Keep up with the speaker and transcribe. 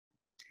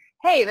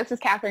Hey, this is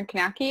Katherine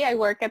Knapke. I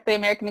work at the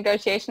American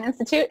Negotiation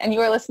Institute, and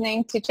you are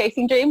listening to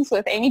Chasing Dreams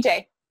with Amy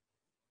J.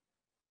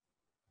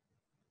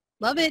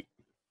 Love it.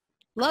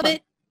 Love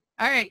it.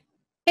 All right.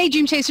 Hey,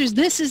 Dream Chasers,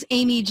 this is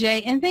Amy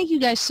J, and thank you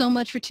guys so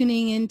much for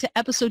tuning in to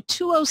episode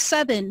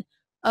 207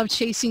 of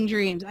Chasing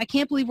Dreams. I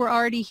can't believe we're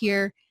already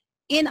here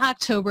in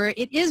October.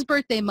 It is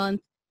birthday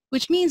month,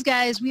 which means,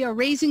 guys, we are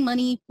raising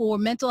money for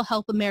Mental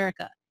Health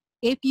America.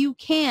 If you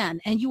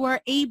can and you are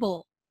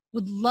able,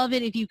 would love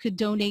it if you could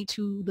donate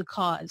to the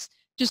cause.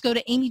 Just go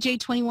to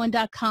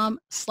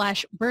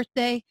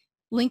amyj21.com/birthday.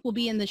 Link will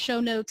be in the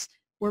show notes.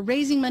 We're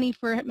raising money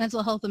for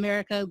Mental Health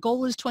America.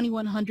 Goal is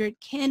 2,100.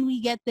 Can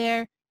we get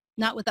there?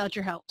 Not without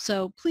your help.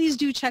 So please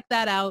do check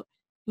that out.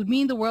 It would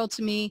mean the world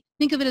to me.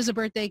 Think of it as a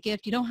birthday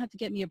gift. You don't have to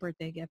get me a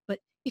birthday gift, but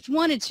if you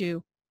wanted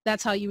to,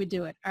 that's how you would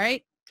do it. All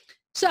right.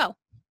 So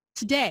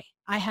today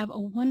I have a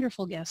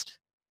wonderful guest,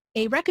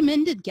 a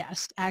recommended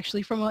guest,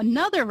 actually from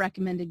another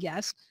recommended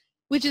guest,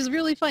 which is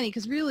really funny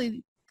because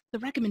really the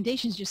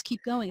recommendations just keep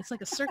going. It's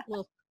like a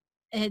circle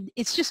and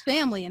it's just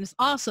family and it's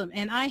awesome.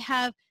 And I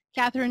have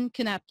Katherine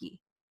Knapke,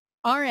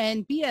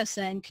 RN,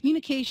 BSN,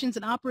 Communications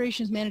and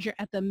Operations Manager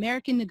at the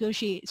American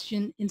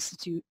Negotiation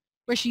Institute,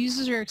 where she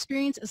uses her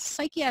experience as a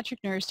psychiatric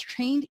nurse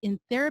trained in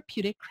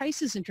therapeutic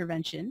crisis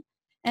intervention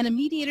and a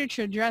mediator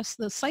to address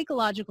the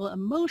psychological,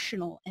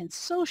 emotional, and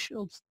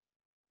societal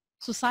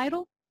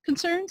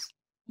concerns.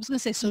 I was going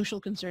to say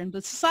social concerns,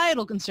 but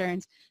societal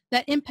concerns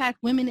that impact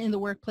women in the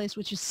workplace,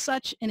 which is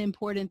such an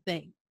important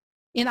thing.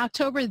 In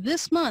October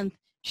this month,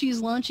 she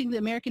is launching the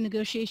American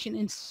Negotiation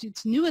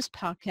Institute's newest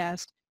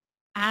podcast,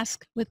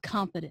 Ask with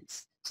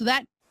Confidence. So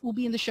that will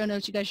be in the show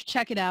notes. You guys should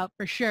check it out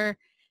for sure.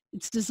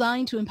 It's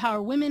designed to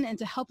empower women and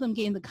to help them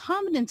gain the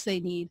confidence they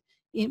need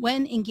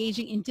when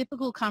engaging in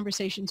difficult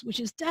conversations,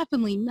 which is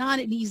definitely not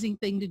an easy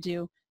thing to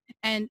do.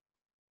 And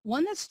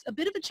one that's a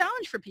bit of a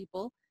challenge for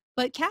people.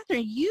 But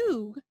Katherine,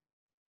 you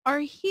are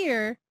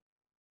here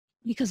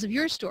because of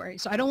your story.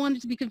 So I don't want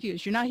it to be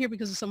confused. You're not here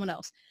because of someone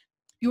else.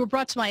 You were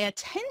brought to my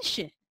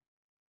attention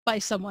by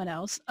someone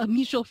else, a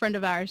mutual friend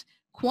of ours,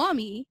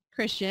 Kwame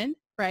Christian,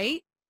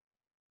 right?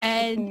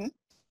 And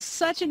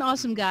such an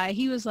awesome guy.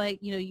 He was like,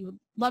 you know, you would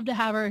love to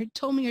have her. He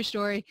told me your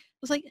story. I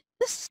was like,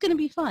 this is going to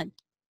be fun.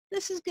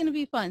 This is going to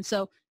be fun.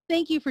 So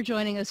thank you for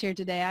joining us here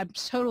today. I'm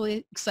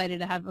totally excited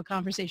to have a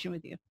conversation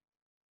with you.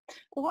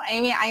 Well,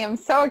 Amy, I am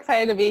so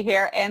excited to be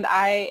here, and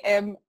I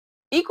am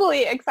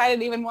equally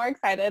excited, even more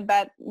excited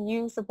that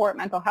you support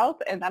mental health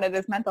and that it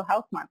is Mental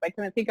Health Month. I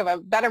couldn't think of a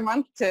better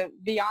month to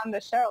be on the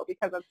show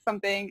because it's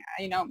something,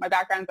 you know, my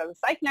background as a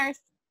psych nurse.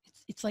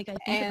 It's like I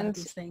think about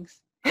these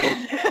things. Was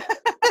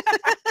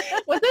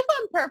this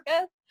on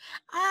purpose?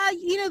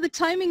 You know, the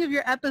timing of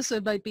your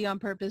episode might be on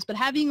purpose, but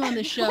having you on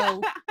the show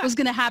was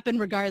going to happen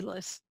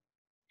regardless.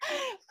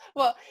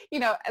 Well, you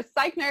know, a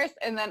psych nurse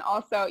and then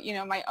also, you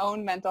know, my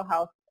own mental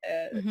health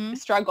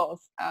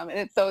struggles. And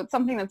it's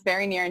something that's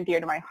very near and dear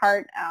to my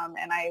heart.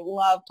 And I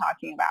love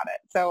talking about it.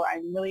 So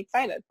I'm really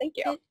excited. Thank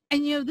you.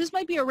 And you know, this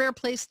might be a rare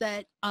place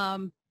that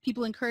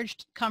people encourage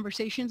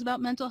conversations about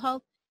mental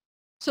health.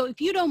 So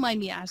if you don't mind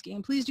me asking,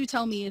 and please do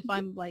tell me if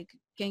I'm like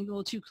getting a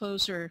little too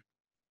close or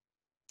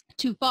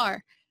too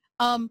far,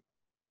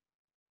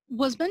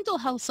 was mental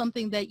health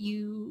something that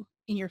you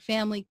and your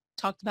family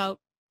talked about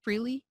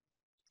freely?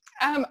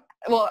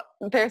 Well,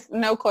 there's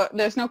no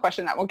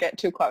question that we'll get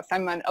too close.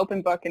 I'm an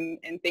open book and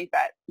think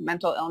that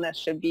mental illness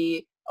should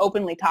be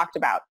openly talked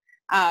about.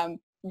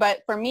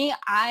 But for me,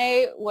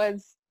 I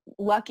was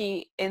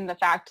lucky in the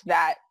fact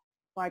that,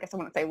 well, I guess I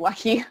wouldn't say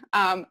lucky,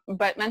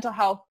 but mental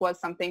health was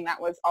something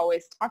that was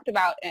always talked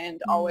about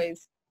and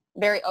always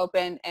very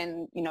open,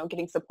 and, you know,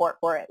 getting support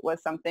for it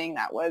was something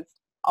that was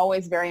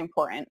always very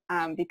important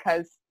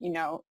because, you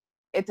know,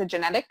 it's a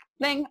genetic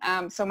thing.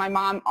 So my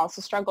mom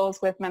also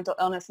struggles with mental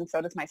illness, and so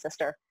does my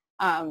sister.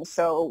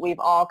 So we've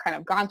all kind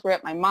of gone through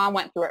it. My mom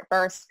went through it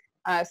first.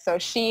 So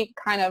she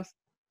kind of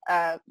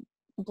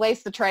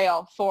blazed the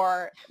trail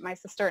for my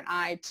sister and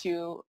I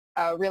to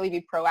really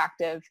be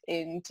proactive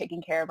in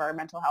taking care of our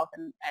mental health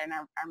and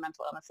our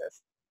mental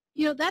illnesses.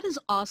 You know, that is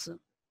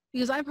awesome,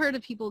 because I've heard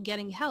of people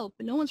getting help,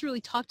 but no one's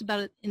really talked about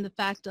it in the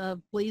fact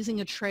of blazing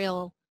a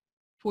trail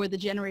for the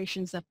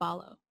generations that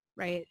follow.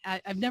 Right.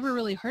 I've never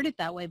really heard it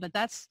that way, but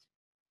that's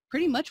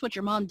pretty much what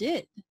your mom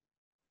did.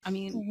 I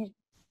mean,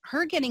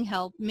 her getting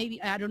help,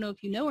 maybe, I don't know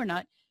if you know or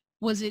not,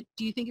 do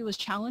you think it was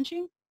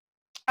challenging?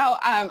 Oh,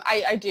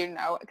 I do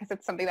know, because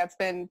it's something that's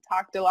been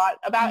talked a lot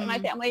about in my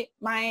family.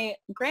 My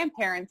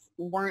grandparents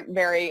weren't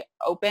very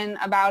open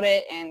about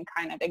it and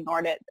kind of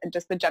ignored it.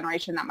 Just the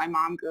generation that my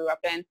mom grew up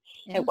in,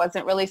 it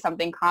wasn't really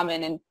something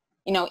common. And,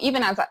 you know,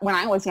 even when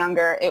I was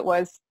younger, it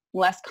was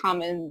less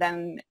common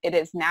than it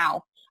is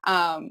now.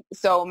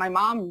 So my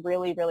mom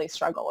really, really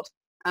struggled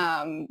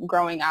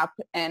growing up,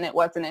 and it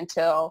wasn't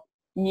until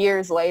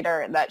years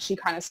later that she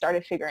kind of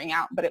started figuring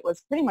out, but it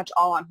was pretty much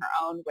all on her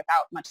own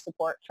without much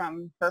support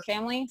from her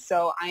family.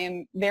 So I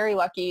am very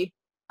lucky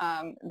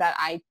that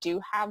I do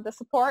have the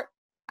support.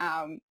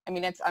 I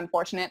mean, it's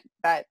unfortunate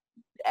that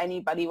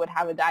anybody would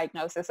have a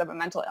diagnosis of a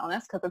mental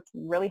illness because it's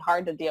really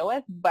hard to deal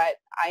with. But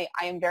I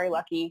am very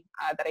lucky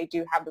that I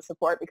do have the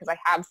support, because I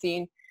have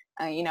seen,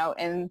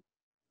 in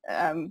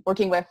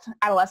working with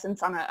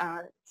adolescents on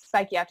a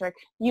psychiatric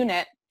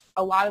unit,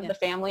 a lot of the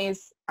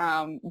families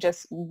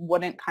just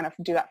wouldn't kind of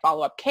do that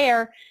follow-up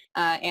care.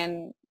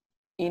 And,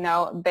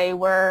 they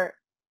were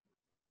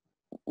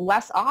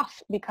less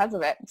off because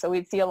of it. So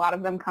we'd see a lot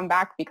of them come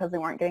back because they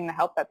weren't getting the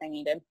help that they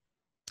needed.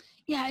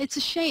 Yeah, it's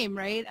a shame,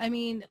 right? I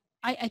mean,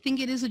 I think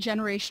it is a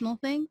generational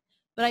thing,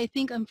 but I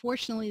think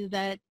unfortunately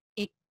that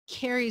it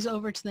carries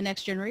over to the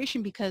next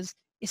generation because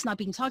it's not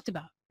being talked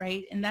about,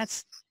 right? And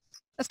that's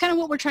kind of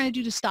what we're trying to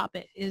do to stop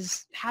it,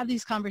 is have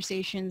these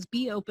conversations,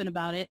 be open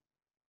about it,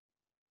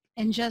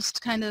 and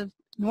just kind of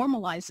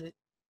normalize it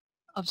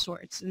of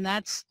sorts. And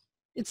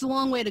it's a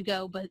long way to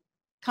go, but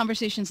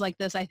conversations like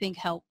this, I think,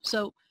 help.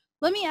 So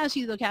let me ask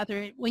you though,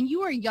 Katherine, when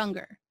you were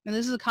younger, and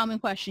this is a common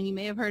question, you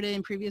may have heard it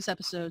in previous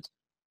episodes,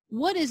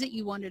 what is it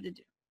you wanted to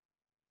do?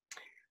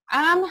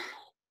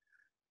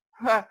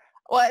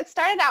 Well, it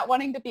started out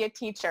wanting to be a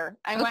teacher.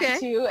 I went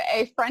to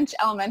a French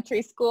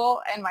elementary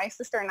school, and my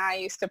sister and I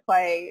used to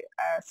play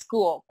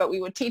school, but we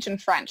would teach in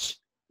French.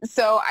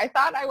 So I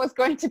thought I was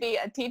going to be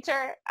a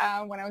teacher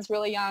when I was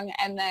really young,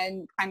 and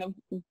then kind of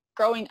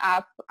growing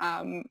up,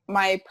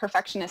 my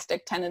perfectionistic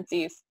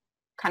tendencies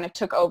kind of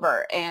took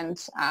over, and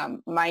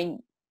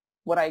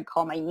what I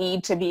call my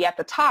need to be at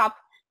the top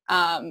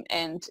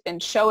and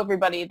show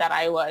everybody that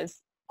I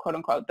was, quote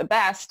unquote, the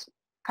best,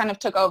 kind of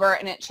took over,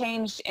 and it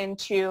changed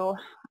into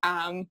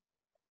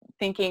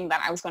thinking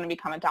that I was going to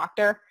become a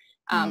doctor.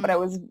 But I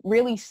was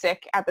really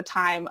sick at the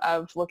time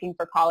of looking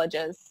for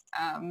colleges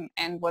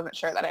and wasn't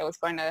sure that I was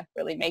going to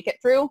really make it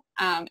through.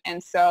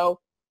 And so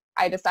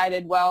I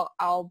decided, well,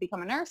 I'll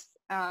become a nurse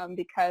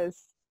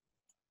because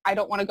I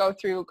don't want to go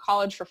through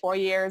college for 4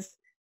 years,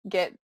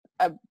 get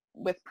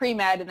with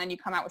pre-med, and then you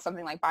come out with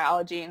something like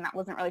biology, and that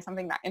wasn't really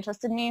something that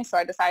interested me. So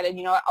I decided,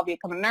 you know what, I'll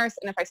become a nurse,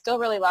 and if I still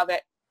really love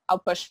it, I'll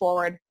push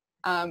forward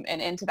and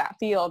into that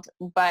field.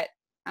 But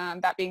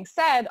that being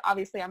said,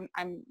 obviously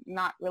I'm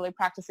not really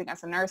practicing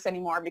as a nurse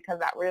anymore because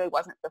that really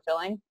wasn't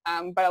fulfilling.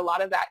 But a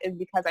lot of that is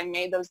because I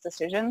made those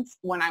decisions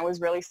when I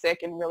was really sick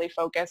and really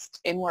focused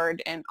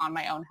inward and on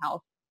my own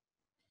health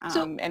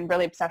and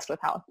really obsessed with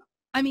health.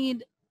 I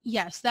mean,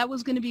 yes, that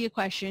was going to be a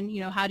question,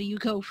 how do you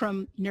go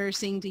from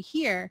nursing to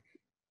here?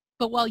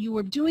 But while you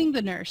were doing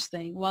the nurse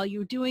thing, while you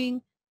were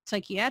doing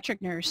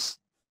psychiatric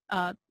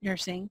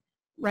nursing,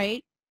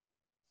 right?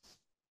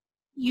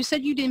 You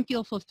said you didn't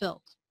feel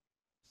fulfilled.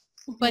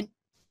 But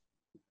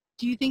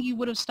do you think you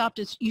would have stopped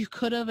it? You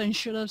could have and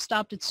should have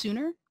stopped it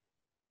sooner?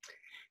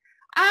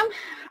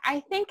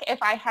 I think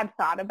if I had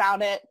thought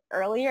about it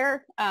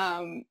earlier,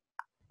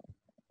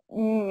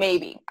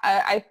 maybe.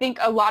 I think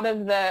a lot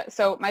of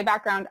so my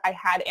background, I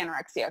had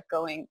anorexia,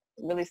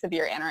 really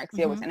severe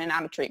anorexia, was in and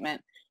out of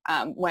treatment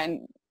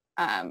when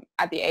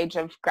at the age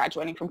of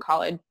graduating from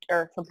college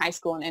or from high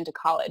school and into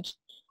college.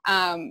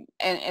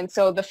 And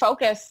so the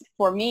focus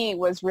for me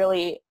was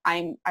really,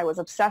 I was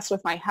obsessed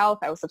with my health.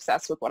 I was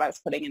obsessed with what I was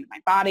putting into my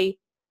body.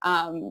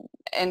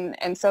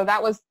 And so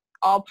that was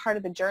all part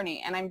of the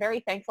journey. And I'm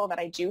very thankful that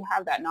I do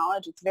have that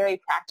knowledge. It's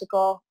very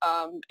practical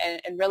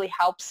and really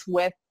helps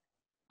with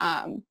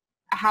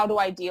how do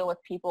I deal with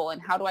people and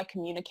how do I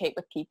communicate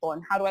with people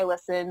and how do I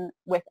listen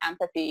with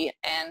empathy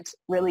and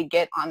really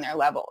get on their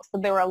level. So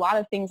there were a lot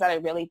of things that I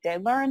really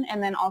did learn,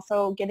 and then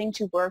also getting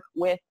to work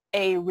with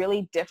a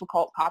really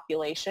difficult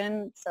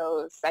population,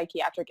 so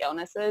psychiatric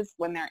illnesses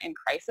when they're in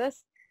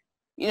crisis.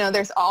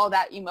 There's all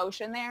that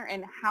emotion there,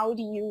 and how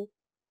do you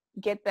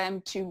get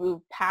them to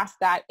move past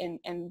that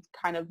and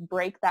kind of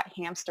break that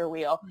hamster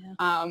wheel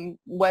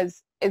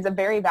is a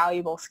very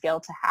valuable skill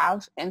to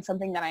have and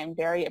something that I'm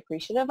very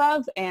appreciative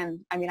of.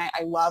 And I mean,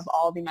 I love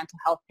all the mental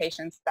health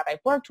patients that I've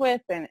worked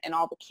with and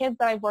all the kids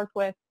that I've worked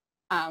with.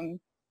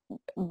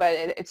 But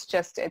it's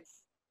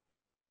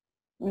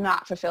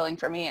not fulfilling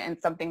for me and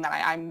something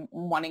that I'm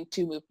wanting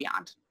to move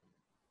beyond.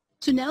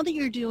 So now that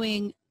you're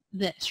doing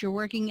this, you're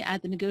working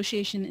at the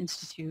Negotiation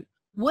Institute.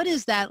 What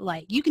is that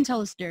like? You can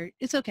tell us dirt.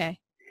 It's okay.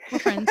 We're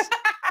friends.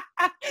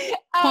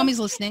 Kwame's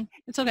listening.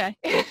 It's okay.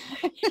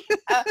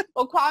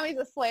 Well, Kwame's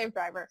a slave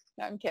driver.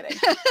 No, I'm kidding.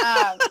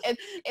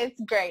 It's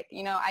great.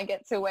 I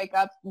get to wake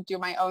up, do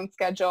my own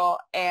schedule,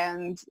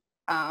 and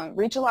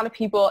reach a lot of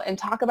people and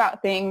talk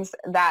about things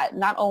that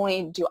not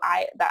only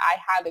I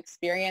have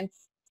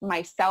experienced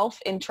myself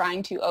in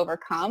trying to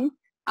overcome,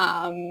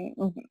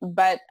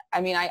 but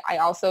I mean, I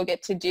also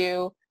get to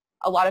do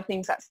a lot of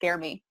things that scare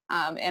me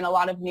and a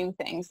lot of new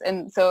things.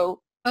 And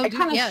so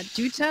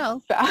do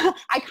tell.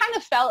 I kind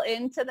of fell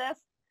into this.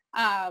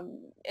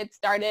 It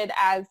started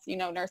as,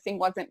 nursing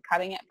wasn't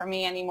cutting it for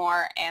me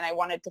anymore, and I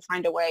wanted to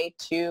find a way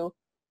to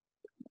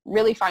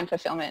really find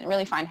fulfillment,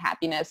 really find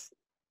happiness.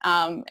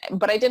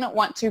 But I didn't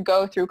want to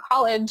go through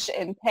college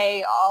and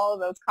pay all of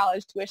those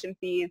college tuition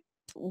fees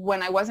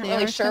when I wasn't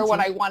really sure what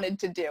I wanted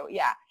to do.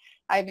 Yeah.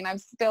 I mean, I'm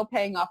still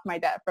paying off my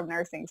debt from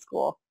nursing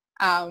school.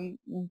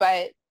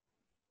 But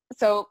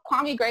so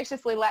Kwame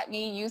graciously let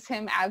me use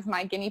him as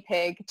my guinea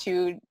pig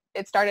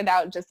it started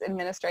out just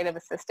administrative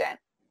assistant,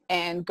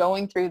 and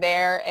going through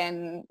there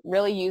and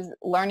really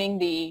learning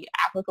the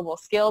applicable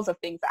skills of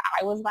things that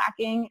I was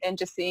lacking, and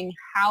just seeing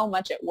how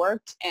much it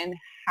worked and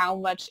how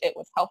much it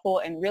was helpful,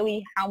 and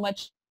really how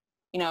much,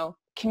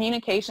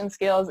 communication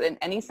skills in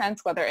any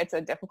sense, whether it's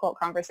a difficult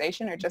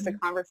conversation or just a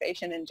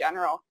conversation in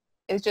general,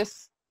 is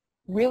just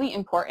really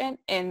important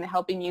in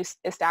helping you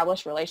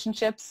establish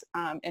relationships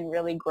and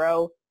really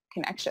grow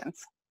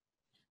connections.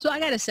 So I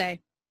got to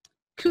say,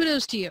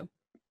 kudos to you,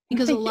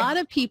 because a lot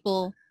of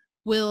people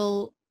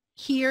will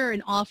hear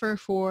an offer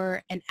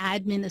for an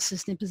admin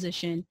assistant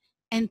position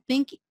and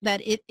think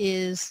that it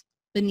is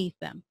beneath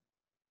them,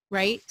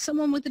 right?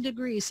 Someone with a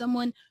degree,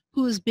 someone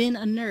who has been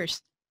a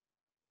nurse.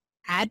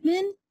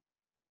 Admin?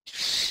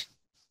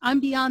 I'm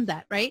beyond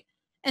that, right?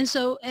 And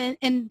so,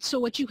 and so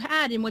what you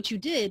had and what you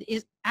did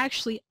is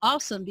actually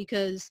awesome,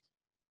 because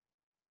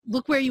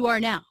look where you are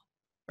now,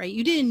 right?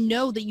 You didn't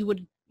know that you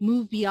would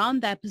move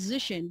beyond that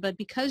position, but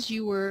because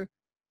you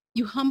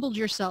humbled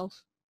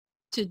yourself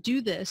to do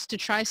this, to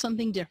try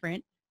something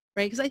different,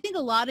 right? Because I think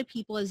a lot of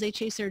people, as they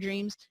chase their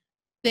dreams,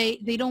 they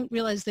don't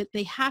realize that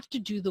they have to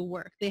do the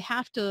work. They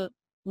have to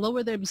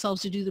lower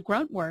themselves to do the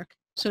grunt work,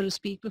 so to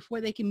speak,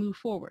 before they can move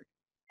forward.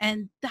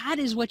 And that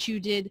is what you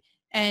did.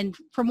 And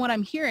from what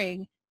I'm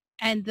hearing,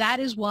 and that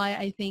is why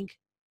I think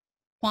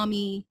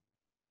Kwame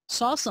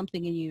saw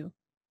something in you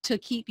to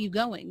keep you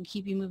going,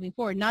 keep you moving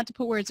forward. Not to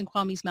put words in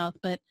Kwame's mouth,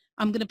 but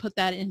I'm going to put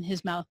that in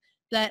his mouth,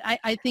 that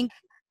I think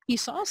he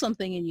saw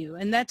something in you.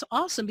 And that's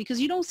awesome,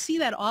 because you don't see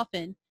that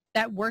often,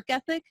 that work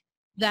ethic,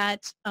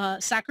 that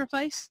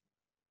sacrifice,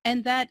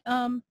 and that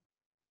I'm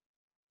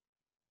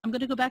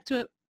going to go back to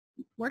it,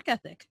 work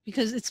ethic,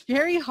 because it's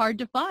very hard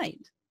to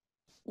find.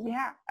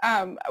 Yeah.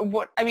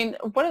 One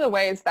of the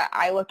ways that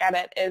I look at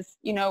it is,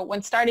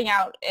 when starting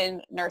out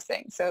in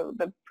nursing, so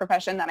the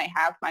profession that I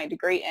have my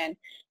degree in,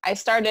 I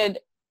started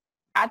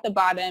at the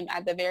bottom,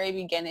 at the very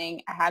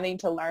beginning, having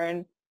to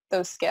learn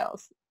those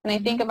skills. And I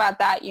think about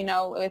that,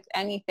 with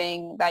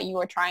anything that you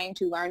are trying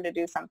to learn to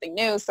do something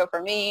new. So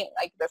for me,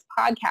 like this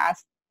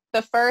podcast,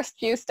 the first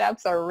few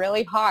steps are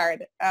really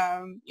hard.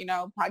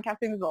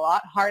 Podcasting is a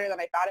lot harder than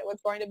I thought it was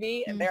going to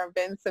be. And there have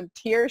been some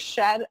tears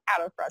shed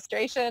out of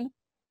frustration.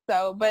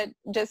 So, but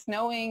just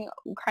knowing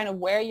kind of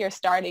where you're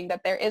starting,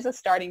 that there is a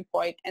starting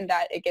point and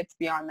that it gets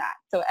beyond that.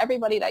 So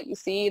everybody that you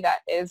see that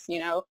is,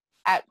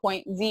 at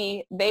point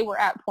Z, they were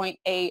at point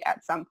A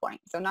at some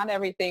point. So not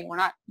everything, we're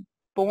not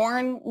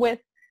born with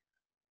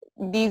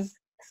these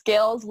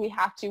skills. We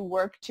have to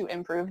work to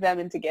improve them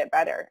and to get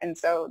better. And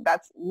so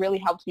that's really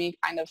helped me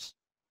kind of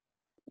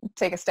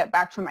take a step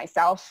back from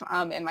myself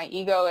and my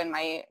ego and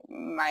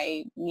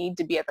my need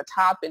to be at the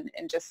top and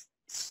just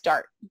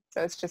start.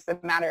 So it's just a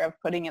matter of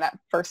putting that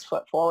first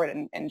foot forward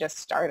and just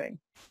starting.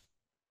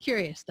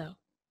 Curious though,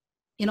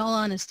 in all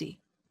honesty,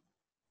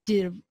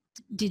 did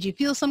you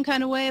feel some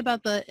kind of way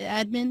about the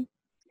admin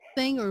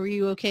thing, or were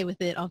you okay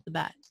with it off the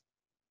bat?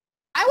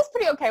 I was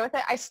pretty okay with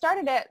it. I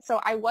started it,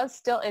 so I was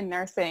still in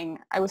nursing.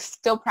 I was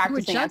still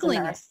practicing as a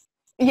nurse.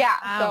 Yeah,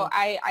 wow. So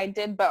I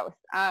did both,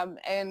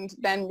 and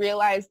then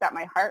realized that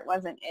my heart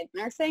wasn't in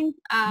nursing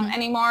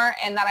anymore,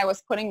 and that I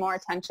was putting more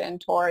attention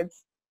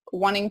towards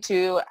wanting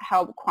to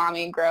help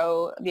Kwame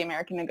grow the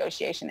American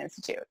Negotiation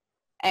Institute.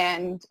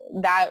 And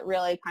that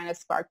really kind of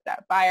sparked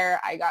that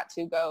fire. I got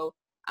to go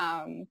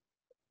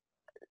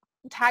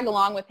tag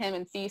along with him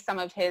and see some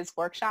of his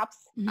workshops.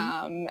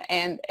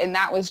 And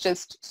that was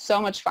just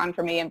so much fun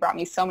for me and brought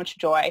me so much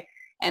joy.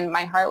 And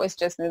my heart was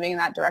just moving in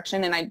that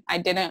direction. And I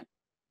didn't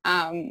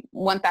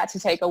want that to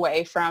take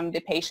away from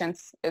the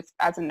patients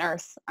as a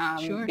nurse,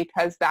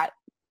 because that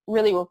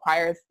really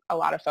requires a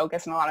lot of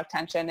focus and a lot of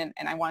tension.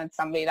 And I wanted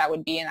somebody that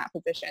would be in that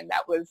position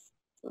that was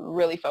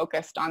really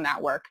focused on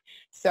that work.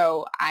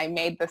 So I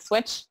made the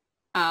switch,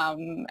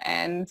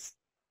 and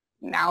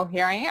now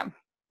here I am.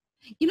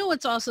 You know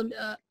what's awesome,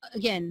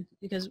 again,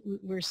 because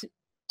we're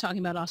talking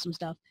about awesome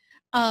stuff,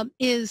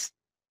 is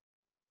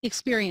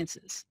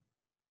experiences.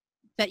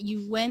 That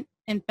you went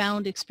and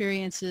found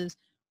experiences,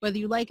 whether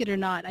you like it or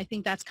not. I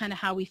think that's kind of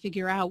how we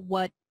figure out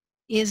what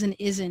is and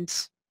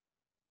isn't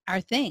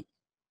our thing,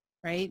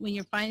 right? When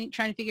you're trying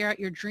to figure out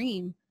your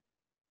dream,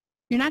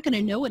 you're not going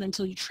to know it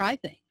until you try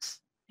things.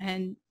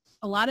 And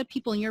a lot of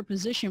people in your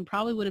position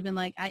probably would have been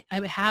like, I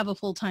have a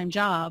full-time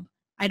job.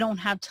 I don't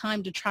have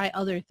time to try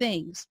other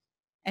things.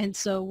 And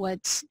so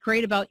what's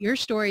great about your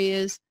story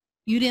is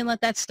you didn't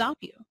let that stop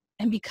you.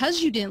 And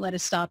because you didn't let it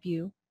stop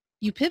you,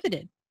 you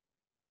pivoted.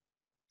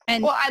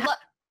 And well,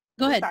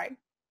 go ahead. Sorry.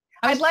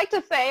 I'd like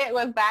to say it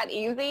was that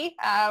easy,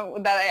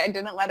 that I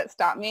didn't let it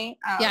stop me.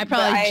 Yeah, I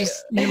probably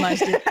just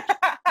minimized it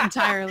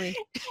entirely.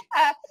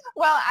 I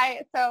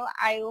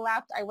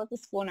left. I was a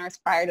school nurse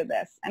prior to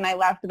this, and I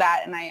left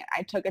that, and I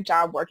took a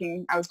job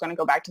working. I was going to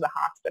go back to the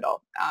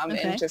hospital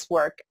and just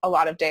work a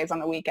lot of days on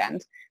the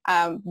weekend.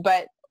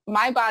 But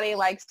my body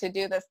likes to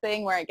do this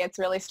thing where it gets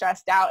really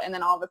stressed out, and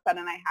then all of a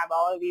sudden I have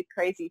all of these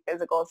crazy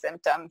physical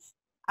symptoms,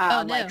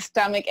 like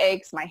stomach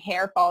aches, my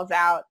hair falls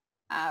out.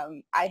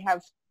 I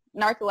have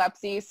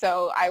narcolepsy,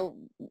 so I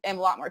am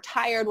a lot more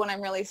tired when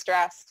I'm really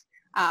stressed.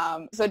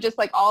 So just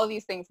like all of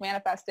these things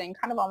manifesting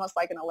kind of almost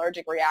like an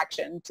allergic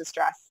reaction to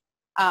stress.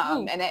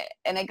 And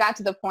it got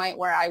to the point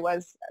where I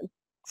was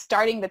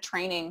starting the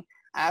training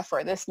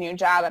for this new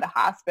job at a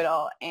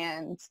hospital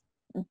and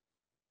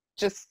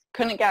just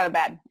couldn't get out of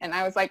bed. And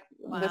I was like,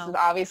 this is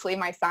obviously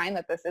my sign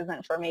that this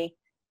isn't for me.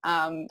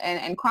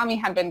 And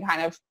Kwame had been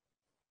kind of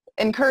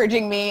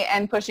encouraging me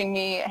and pushing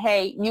me,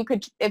 hey, you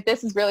could, if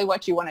this is really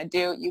what you want to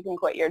do, you can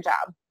quit your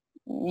job.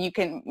 You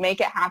can make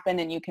it happen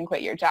and you can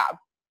quit your job.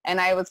 And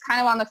I was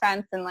kind of on the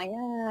fence and like,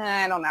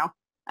 I don't know.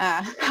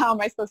 How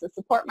am I supposed to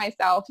support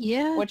myself?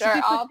 Yeah, which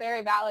are all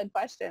very valid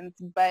questions.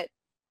 But,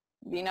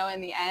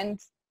 in the end,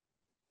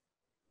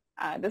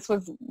 this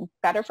was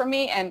better for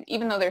me. And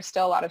even though there's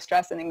still a lot of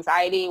stress and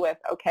anxiety with,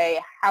 okay,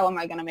 how am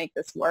I going to make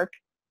this work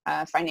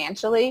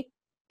financially?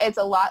 It's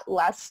a lot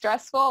less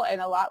stressful and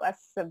a lot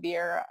less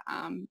severe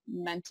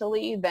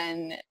mentally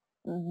than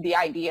the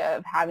idea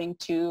of having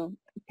to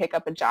pick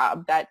up a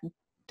job that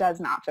does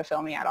not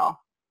fulfill me at all.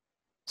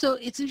 So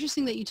it's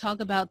interesting that you talk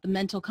about the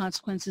mental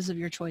consequences of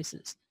your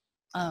choices.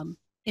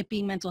 It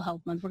being Mental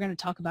Health Month, we're going to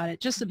talk about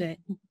it just a bit,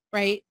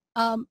 right?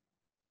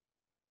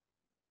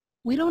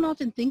 We don't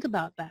often think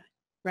about that,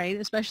 right?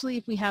 Especially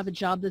if we have a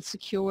job that's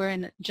secure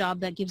and a job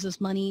that gives us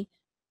money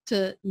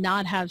to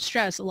not have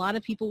stress. A lot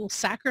of people will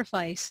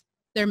sacrifice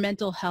their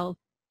mental health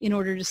in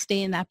order to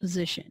stay in that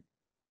position.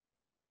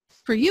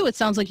 For you, it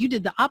sounds like you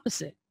did the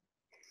opposite,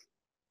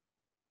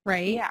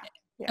 right? Yeah.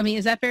 I mean,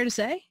 is that fair to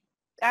say?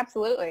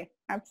 Absolutely.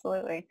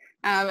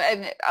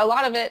 And a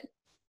lot of it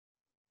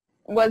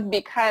was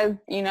because,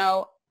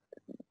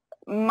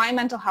 my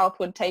mental health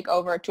would take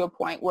over to a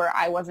point where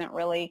I wasn't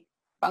really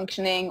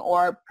functioning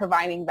or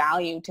providing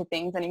value to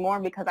things anymore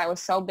because I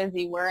was so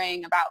busy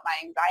worrying about my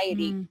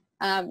anxiety.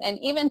 And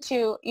even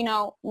to,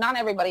 not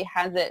everybody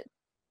has it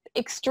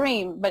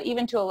extreme, but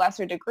even to a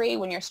lesser degree,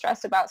 when you're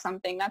stressed about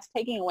something, that's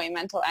taking away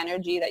mental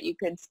energy that you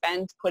could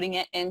spend putting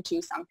it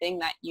into something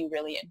that you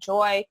really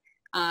enjoy,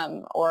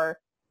 or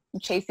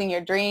chasing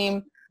your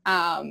dream.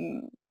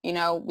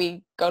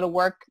 We go to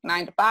work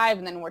 9 to 5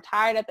 and then we're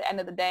tired at the end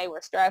of the day. We're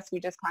stressed. We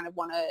just kind of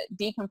want to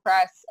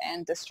decompress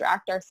and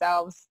distract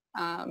ourselves.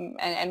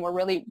 And we're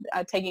really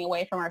taking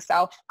away from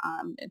ourselves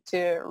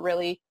to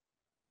really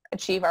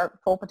achieve our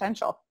full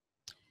potential.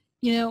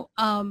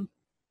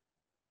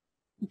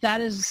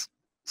 That is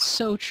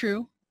so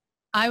true.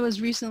 I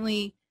was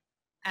recently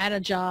at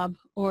a job,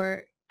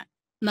 or I'm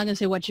not going to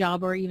say what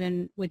job or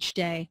even which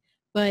day,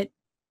 but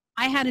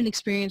I had an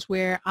experience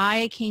where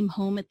I came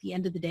home at the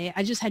end of the day.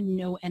 I just had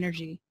no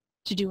energy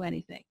to do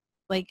anything,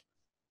 like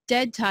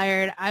dead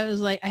tired. I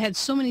was like, I had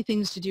so many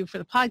things to do for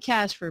the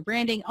podcast, for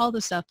branding, all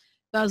this stuff.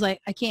 But I was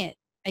like, I can't.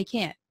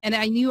 And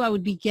I knew I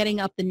would be getting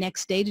up the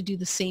next day to do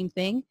the same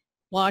thing,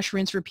 wash,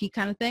 rinse, repeat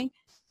kind of thing.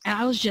 And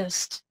I was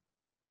just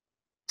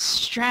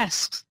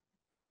stressed,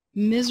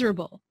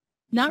 miserable,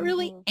 not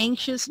really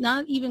anxious,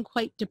 not even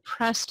quite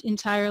depressed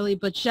entirely,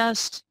 but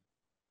just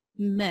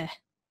meh.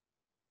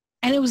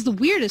 And it was the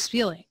weirdest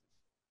feeling.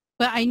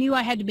 But I knew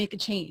I had to make a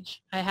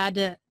change. I had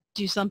to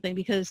do something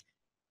because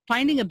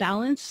finding a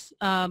balance,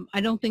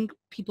 I don't think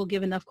people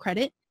give enough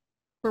credit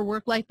for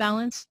work-life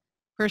balance.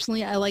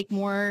 Personally, I like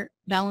more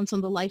balance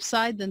on the life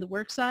side than the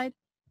work side.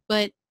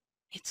 But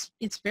it's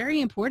very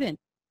important,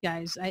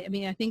 guys. I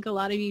mean, I think a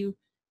lot of you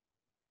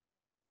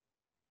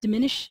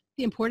diminish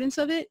the importance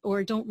of it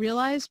or don't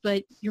realize,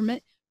 but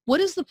what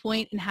is the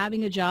point in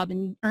having a job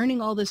and earning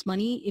all this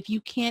money if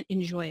you can't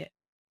enjoy it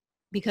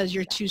because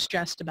you're too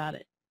stressed about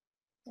it?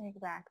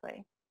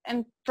 Exactly.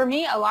 And for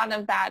me, a lot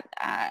of that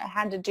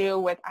had to do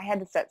with, I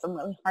had to set some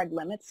really hard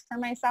limits for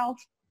myself.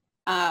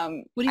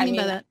 What do you mean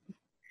by that?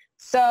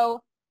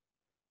 So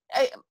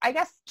I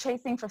guess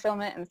chasing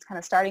fulfillment and kind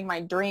of starting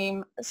my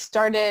dream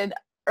started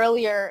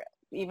earlier,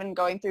 even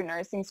going through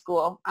nursing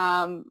school.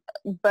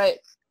 But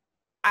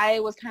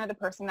I was kind of the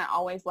person that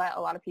always let a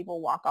lot of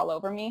people walk all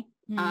over me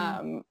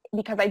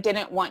because I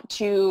didn't want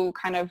to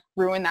kind of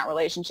ruin that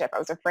relationship. I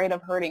was afraid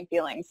of hurting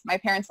feelings. My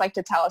parents like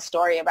to tell a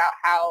story about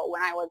how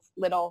when I was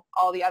little,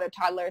 all the other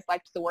toddlers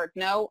liked the word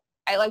no.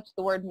 I liked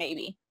the word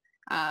maybe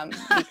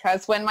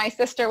because when my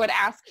sister would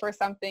ask for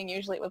something,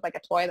 usually it was like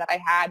a toy that I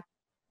had,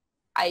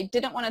 I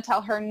didn't want to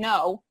tell her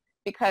no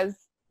because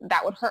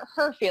that would hurt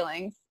her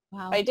feelings.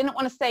 Wow. But I didn't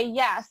want to say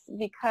yes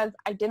because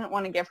I didn't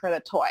want to give her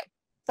the toy.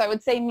 So I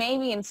would say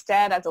maybe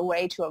instead as a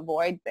way to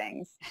avoid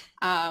things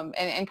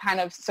and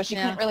kind of, so she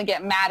couldn't really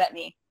get mad at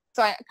me.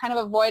 So I kind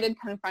of avoided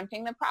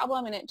confronting the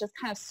problem and it just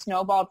kind of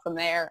snowballed from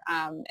there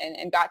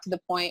and got to the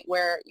point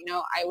where,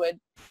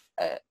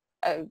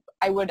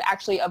 I would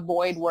actually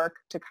avoid work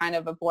to kind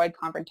of avoid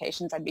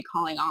confrontations. I'd be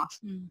calling off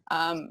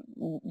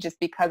just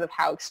because of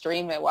how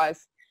extreme it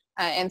was.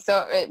 And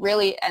so it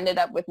really ended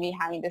up with me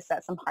having to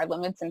set some hard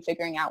limits and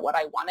figuring out what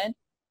I wanted.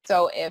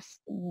 So if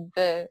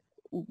the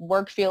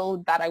work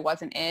field that I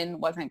wasn't in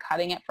wasn't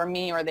cutting it for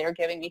me or they were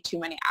giving me too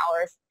many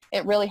hours,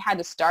 it really had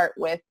to start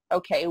with,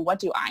 okay, what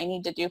do I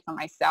need to do for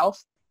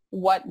myself?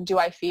 What do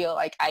I feel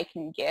like I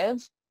can give?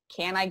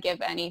 Can I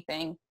give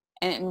anything?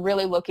 and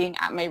really looking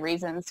at my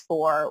reasons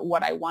for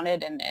what I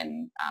wanted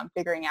and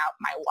figuring out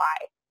my why.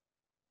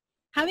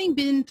 Having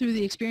been through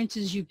the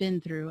experiences you've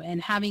been through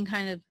and having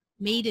kind of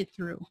made it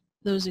through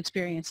those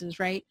experiences,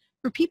 right?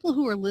 For people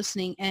who are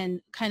listening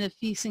and kind of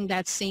facing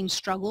that same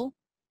struggle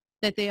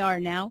that they are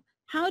now,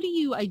 how do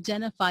you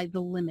identify the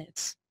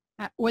limits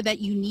or that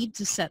you need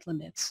to set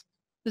limits?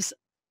 Because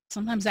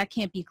sometimes that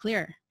can't be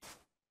clear.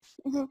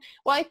 Mm-hmm.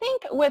 Well, I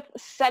think with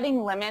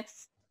setting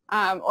limits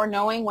or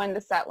knowing when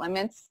to set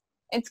limits,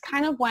 it's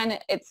kind of when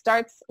it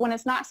starts, when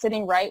it's not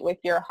sitting right with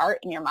your heart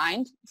and your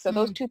mind. So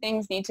those two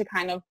things need to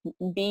kind of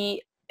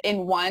be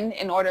in one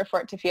in order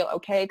for it to feel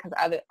okay, because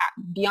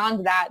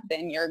beyond that,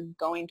 then you're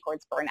going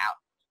towards burnout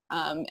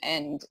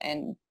and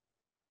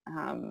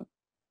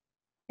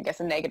I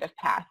guess a negative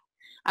path.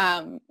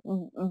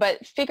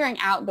 But figuring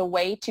out the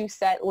way to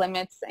set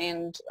limits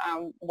and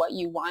what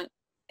you want,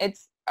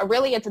 it's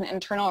an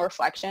internal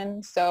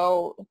reflection.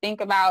 So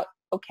think about,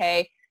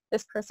 okay,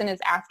 this person is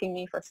asking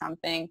me for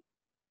something.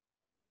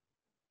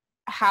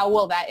 How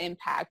will that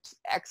impact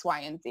X, Y,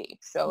 and Z?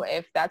 So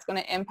if that's going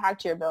to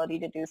impact your ability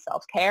to do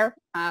self-care,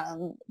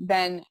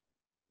 then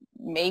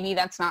maybe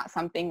that's not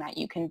something that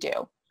you can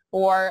do.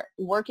 Or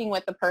working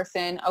with the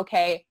person,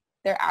 okay,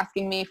 they're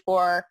asking me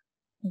for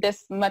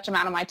this much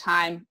amount of my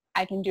time,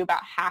 I can do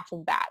about half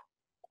of that.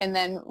 And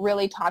then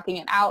really talking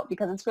it out,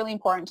 because it's really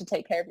important to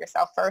take care of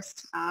yourself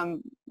first.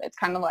 It's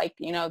kind of like,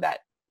 that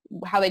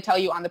how they tell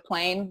you on the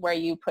plane where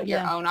you put your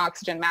own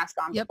oxygen mask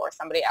on before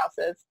somebody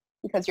else's,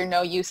 because you're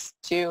no use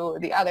to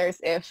the others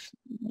if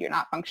you're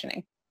not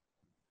functioning.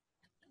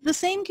 The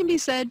same can be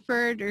said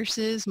for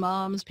nurses,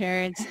 moms,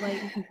 parents.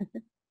 Like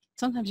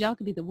sometimes y'all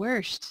could be the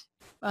worst.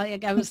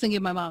 Like I was thinking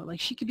of my mom, like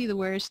she could be the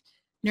worst.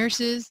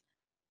 Nurses,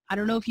 I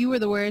don't know if you were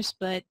the worst,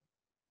 but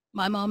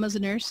my mom is a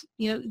nurse.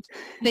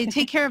 They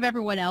take care of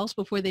everyone else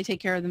before they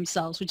take care of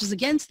themselves, which is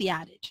against the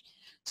adage.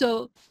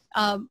 So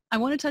I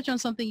want to touch on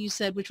something you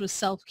said, which was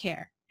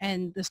self-care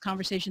and this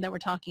conversation that we're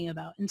talking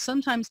about. And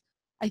sometimes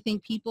I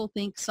think people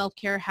think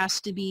self-care has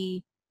to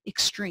be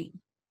extreme,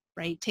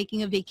 right?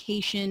 Taking a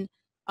vacation,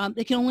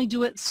 they can only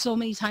do it so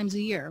many times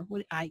a year.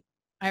 I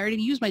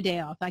already used my day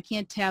off. I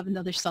can't have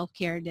another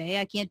self-care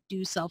day. I can't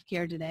do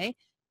self-care today.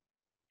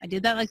 I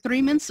did that like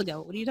 3 months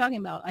ago. What are you talking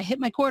about? I hit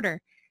my quarter.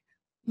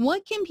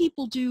 What can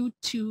people do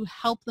to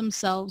help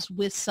themselves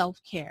with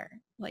self-care?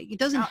 Like it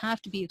doesn't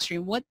have to be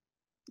extreme. Do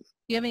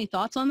you have any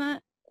thoughts on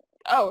that?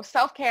 Oh,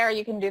 self-care,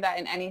 you can do that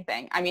in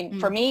anything. I mean,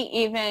 for me,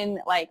 even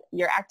like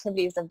your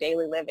activities of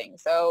daily living.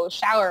 So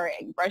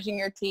showering, brushing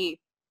your teeth,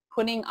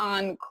 putting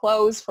on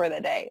clothes for the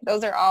day.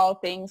 Those are all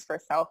things for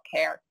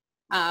self-care.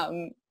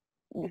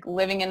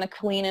 Living in a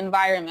clean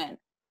environment.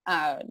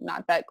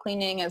 Not that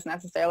cleaning is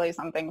necessarily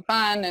something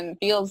fun and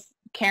feels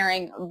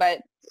caring,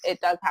 but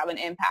it does have an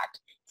impact.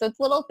 So it's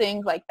little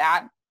things like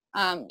that.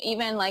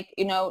 Even like,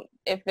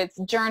 if it's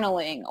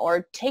journaling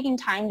or taking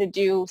time to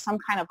do some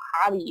kind of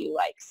hobby you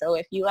like. So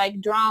if you like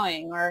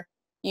drawing or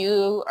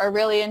you are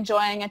really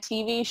enjoying a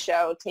TV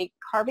show,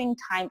 carving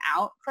time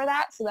out for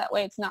that. So that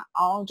way it's not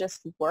all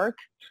just work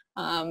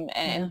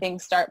and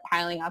things start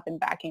piling up and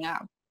backing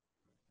up.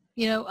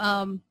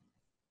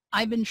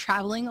 I've been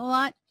traveling a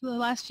lot for the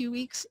last few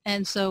weeks.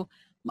 And so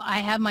I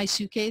have my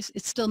suitcase.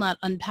 It's still not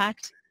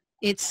unpacked.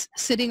 It's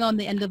sitting on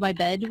the end of my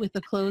bed with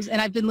the clothes. And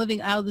I've been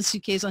living out of the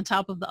suitcase on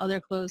top of the other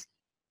clothes.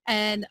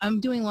 And I'm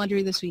doing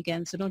laundry this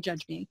weekend, so don't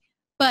judge me.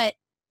 But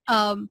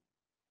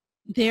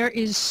there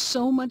is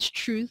so much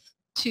truth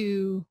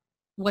to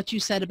what you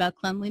said about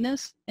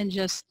cleanliness and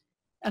just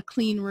a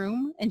clean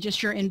room and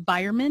just your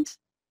environment.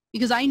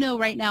 Because I know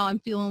right now I'm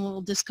feeling a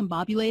little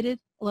discombobulated,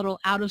 a little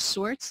out of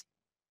sorts.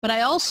 But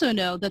I also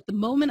know that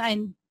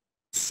the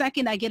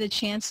second I get a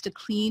chance to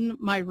clean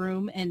my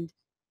room and,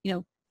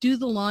 do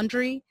the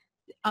laundry,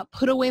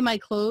 put away my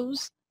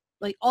clothes,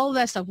 like all of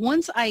that stuff,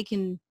 once I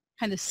can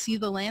kind of see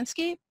the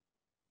landscape,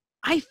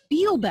 I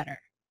feel better.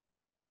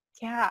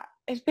 Yeah,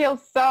 it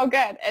feels so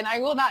good. And I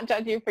will not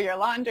judge you for your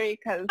laundry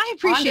because I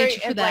appreciate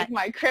you for that. Like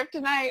my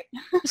kryptonite.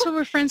 That's why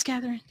we're friends,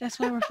 Katherine. That's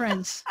why we're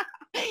friends.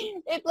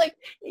 It's like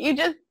you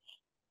just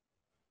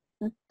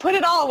put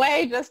it all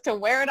away just to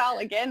wear it all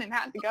again and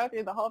have to go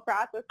through the whole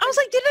process. I was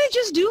like, didn't I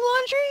just do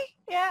laundry?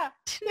 Yeah.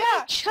 Didn't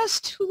I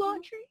just do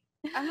laundry?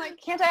 I'm like,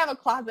 can't I have a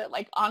closet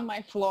like on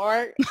my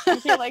floor? I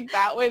feel like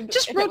that would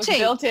just rotate.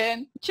 Built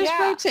in. Just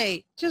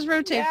rotate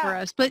for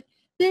us. But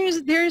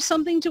there's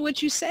something to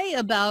what you say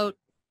about,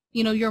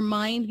 your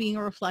mind being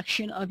a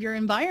reflection of your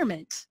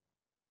environment.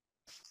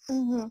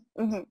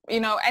 Mm-hmm,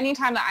 mm-hmm.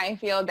 Anytime that I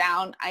feel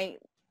down,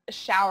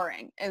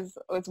 showering is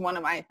one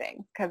of my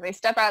things, because I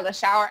step out of the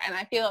shower and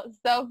I feel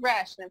so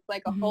fresh and it's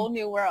like a whole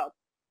new world.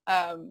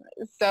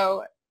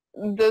 So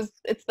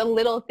it's the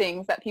little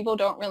things that people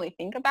don't really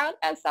think about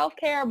as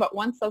self-care, but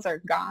once those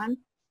are gone,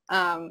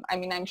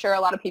 I'm sure a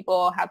lot of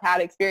people have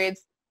had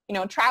experience,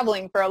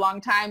 traveling for a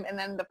long time, and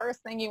then the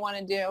first thing you want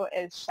to do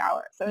is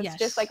shower. So it's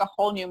just like a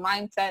whole new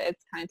mindset.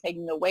 It's kind of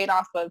taking the weight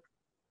off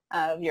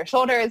of your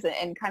shoulders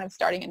and kind of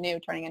turning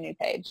a new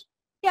page.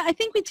 Yeah, I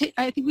think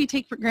we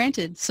take for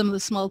granted some of the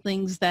small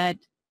things that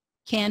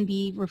can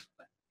be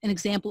an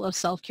example of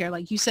self-care.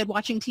 Like you said,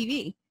 watching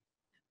TV.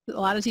 A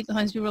lot of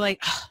times people are like,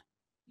 "Ugh,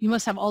 you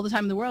must have all the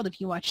time in the world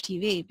if you watch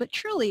TV." But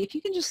truly, if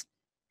you can just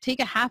take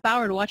a half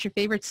hour to watch your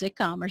favorite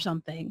sitcom or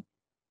something,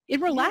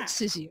 it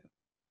relaxes you.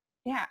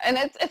 Yeah. And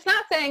it's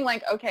not saying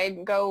like,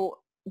 okay, go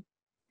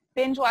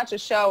binge watch a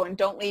show and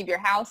don't leave your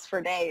house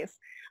for days.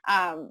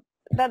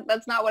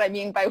 That's not what I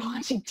mean by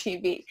watching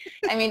TV.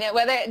 I mean,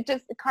 whether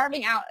just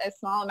carving out a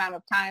small amount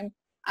of time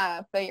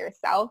for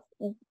yourself,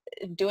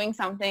 doing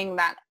something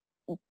that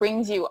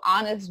brings you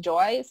honest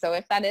joy. So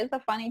if that is a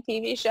funny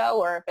TV show,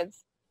 or if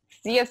it's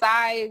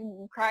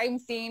CSI, crime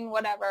scene,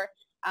 whatever,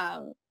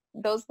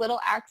 those little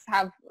acts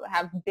have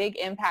big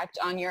impact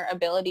on your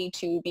ability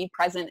to be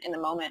present in the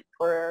moment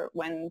for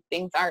when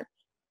things aren't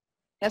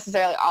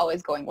necessarily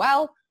always going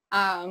well,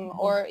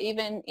 or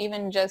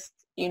even just,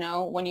 you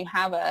know, when you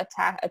have a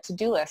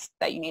to-do list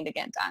that you need to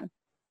get done.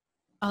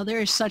 Oh,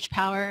 there is such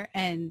power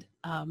and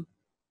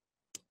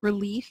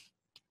relief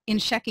in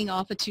checking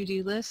off a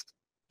to-do list.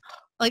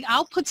 Like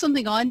I'll put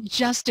something on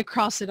just to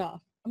cross it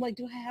off. I'm like,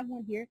 do I have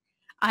one here?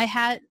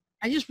 I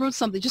just wrote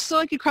something just so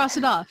I could cross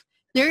it off.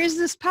 There is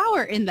this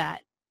power in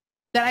that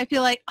I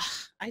feel like,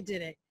 I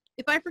did it.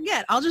 If I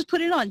forget, I'll just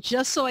put it on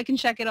just so I can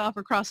check it off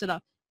or cross it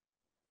off.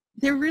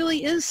 There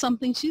really is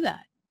something to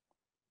that.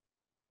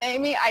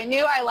 Amy, I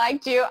knew I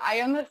liked you. I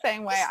am the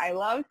same way. I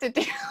love to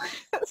do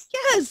this.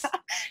 Yes.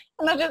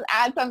 And I'll just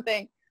add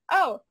something.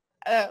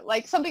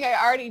 Like something I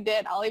already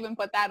did. I'll even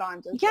put that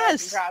on just so I can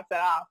cross it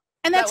off.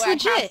 And that's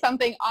legit. I have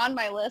something on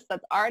my list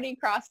that's already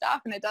crossed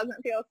off and it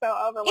doesn't feel so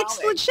overwhelming.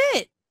 It's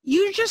legit.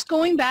 You're just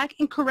going back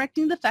and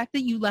correcting the fact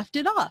that you left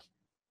it off.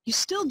 You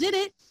still did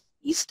it.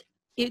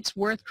 It's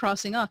worth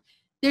crossing off.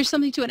 There's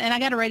something to it. And I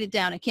got to write it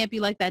down. It can't be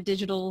like that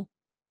digital.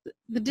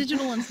 The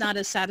digital one's not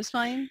as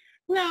satisfying.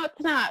 No,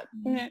 it's not.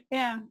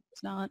 Yeah.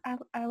 It's not.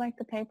 I like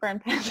the paper and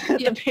pen.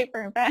 The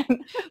paper and pen.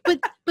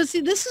 But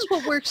see, this is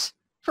what works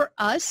for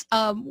us.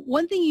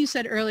 One thing you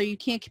said earlier, you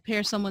can't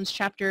compare someone's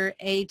chapter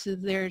A to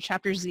their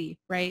chapter Z,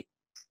 right?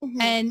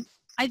 Mm-hmm. And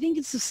I think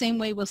it's the same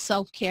way with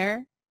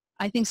self-care.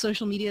 I think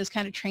social media has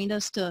kind of trained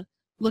us to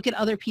look at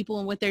other people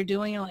and what they're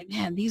doing. And like,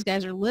 man, these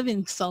guys are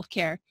living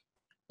self-care.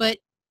 But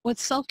what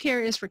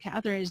self-care is for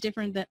Katherine is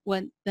different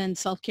than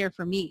self-care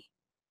for me,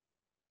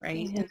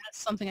 right? Mm-hmm. And that's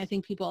something I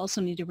think people also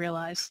need to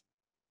realize.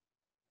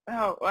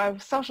 Oh,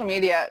 social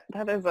media,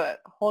 that is a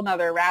whole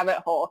nother rabbit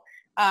hole.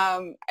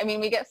 I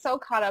mean, we get so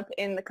caught up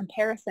in the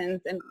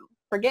comparisons and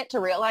forget to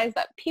realize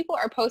that people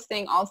are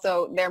posting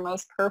also their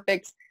most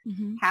perfect,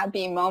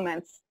 happy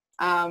moments.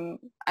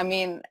 I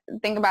mean,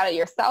 think about it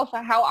yourself.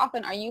 How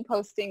often are you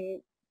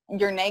posting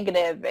your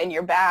negative and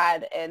your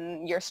bad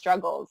and your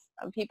struggles?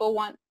 People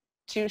want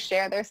to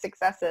share their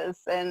successes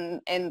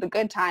and the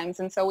good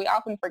times. And so we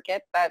often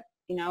forget that,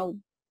 you know,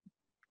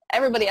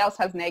 everybody else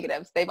has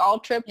negatives. They've all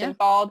tripped and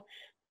fell.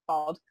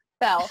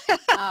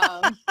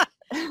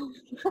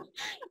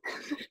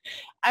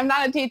 I'm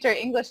not a teacher.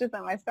 English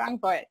isn't my strong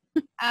point.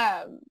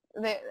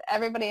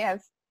 Everybody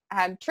has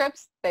had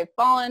trips. They've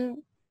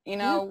fallen, you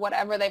know,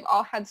 whatever. They've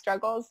all had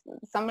struggles.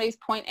 Somebody's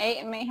point A,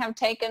 it may have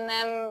taken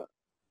them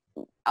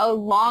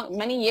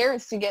many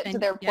years to get to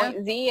their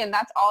point Z, and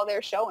that's all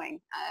they're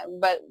showing.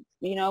 But,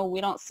 you know, we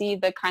don't see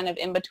the kind of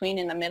in-between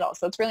in the middle.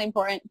 So it's really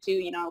important to,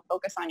 you know,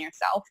 focus on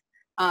yourself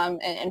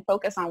and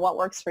focus on what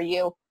works for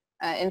you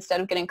instead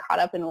of getting caught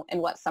up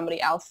in what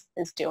somebody else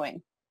is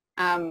doing.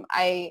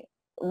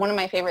 One of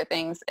my favorite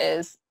things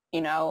is,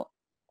 you know,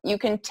 you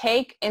can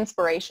take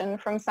inspiration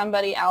from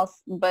somebody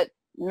else, but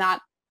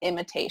not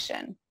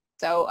imitation.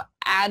 So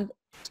add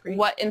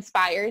what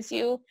inspires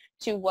you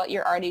to what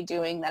you're already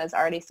doing that is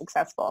already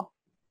successful.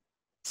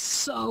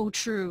 So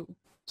true.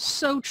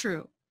 So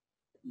true.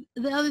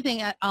 The other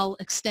thing I'll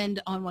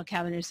extend on what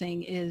Katherine is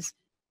saying is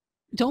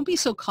don't be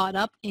so caught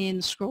up in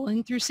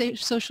scrolling through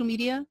social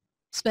media,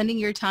 spending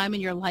your time in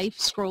your life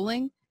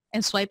scrolling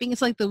and swiping.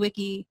 It's like the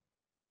wiki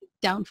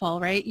downfall,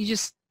 right?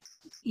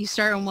 You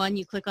start on one,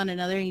 you click on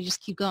another, and you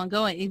just keep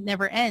going. It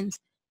never ends.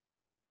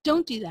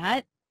 Don't do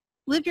that.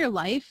 Live your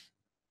life.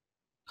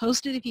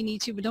 Post it if you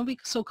need to, but don't be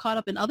so caught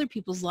up in other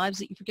people's lives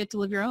that you forget to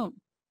live your own.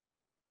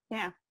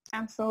 Yeah,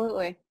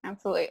 absolutely.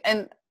 Absolutely.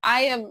 And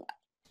I am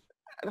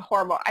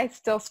horrible. I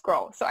still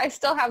scroll. So I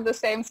still have the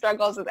same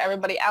struggles as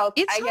everybody else.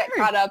 I get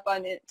caught up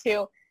on it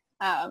too.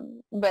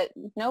 But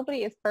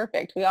nobody is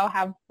perfect. We all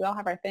have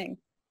our things.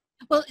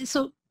 Well,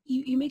 so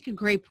you make a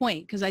great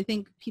point, because I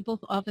think people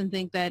often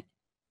think that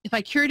if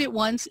I cured it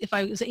once, if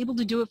I was able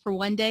to do it for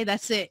one day,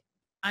 that's it.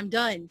 I'm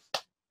done.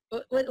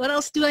 What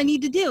else do I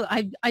need to do?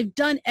 I've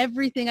done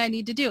everything I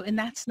need to do. And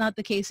that's not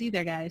the case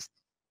either, guys.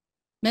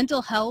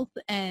 Mental health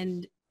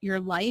and your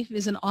life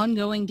is an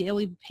ongoing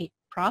daily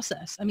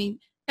process. I mean,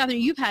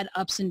 Katherine, you've had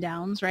ups and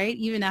downs, right?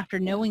 Even after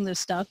knowing this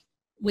stuff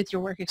with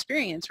your work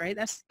experience, right?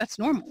 That's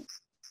normal.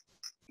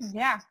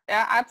 Yeah,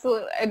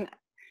 absolutely. And,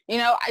 you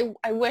know,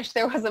 I wish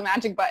there was a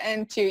magic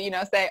button to, you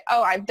know, say,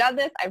 oh, I've done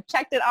this. I've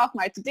checked it off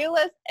my to-do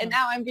list, and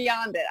now I'm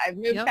beyond it. I've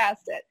moved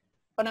past it.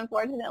 But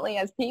unfortunately,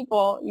 as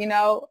people, you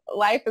know,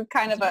 life is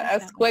kind of a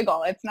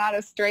squiggle. It's not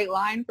a straight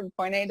line from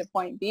point A to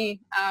point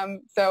B.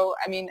 So,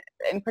 I mean,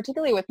 and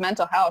particularly with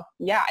mental health,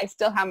 yeah, I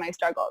still have my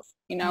struggles.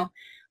 You know,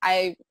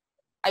 yeah.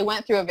 I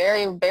went through a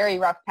very, very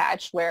rough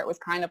patch where it was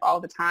kind of all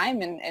the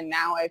time, and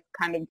now I've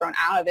kind of grown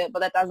out of it, but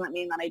that doesn't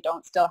mean that I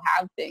don't still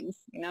have things.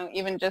 You know,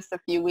 even just a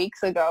few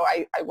weeks ago,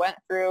 I went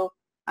through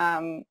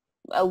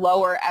a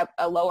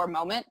lower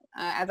moment,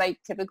 as I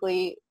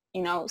typically,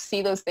 you know,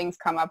 see those things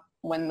come up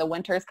when the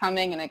winter is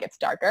coming and it gets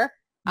darker.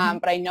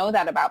 But I know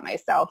that about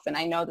myself, and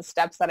I know the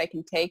steps that I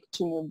can take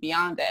to move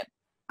beyond it.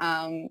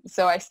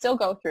 So I still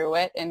go through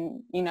it,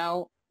 and, you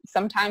know,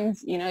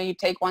 sometimes, you know, you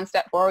take one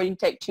step forward, you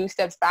take two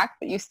steps back,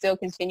 but you still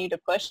continue to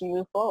push and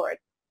move forward.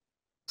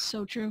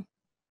 So true.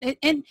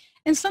 And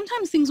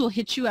sometimes things will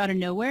hit you out of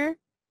nowhere,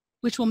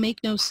 which will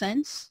make no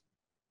sense,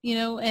 you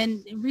know.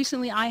 And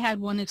recently I had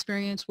one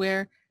experience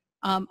where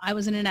I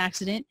was in an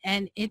accident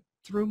and it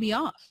threw me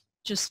off,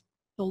 just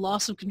the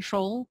loss of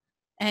control,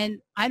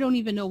 and I don't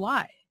even know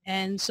why.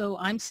 And so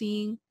I'm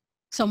seeing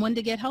someone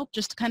to get help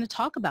just to kind of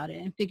talk about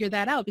it and figure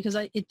that out, because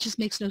it just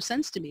makes no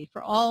sense to me.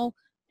 For all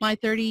my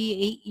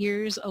 38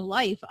 years of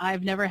life,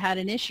 I've never had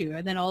an issue.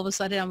 And then all of a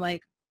sudden I'm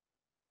like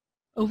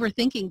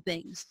overthinking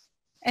things.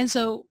 And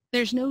so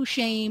there's no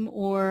shame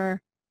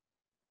or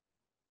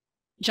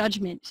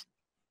judgment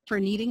for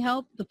needing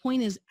help. The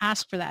point is,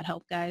 ask for that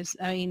help, guys.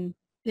 I mean,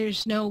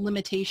 there's no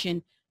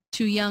limitation.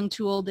 Too young,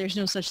 too old, there's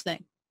no such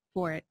thing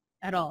for it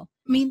at all.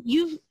 I mean,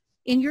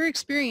 in your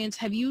experience,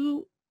 have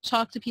you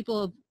talked to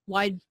people of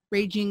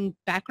wide-ranging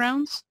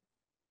backgrounds?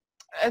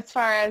 As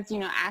far as, you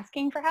know,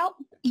 asking for help?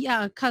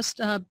 Yeah,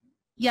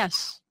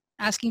 yes,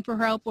 asking for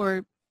help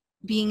or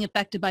being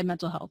affected by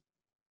mental health.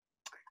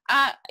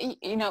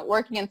 You know,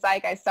 working in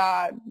psych, I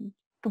saw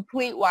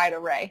complete wide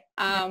array.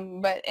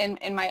 But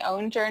in my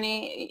own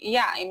journey,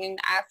 yeah, I mean,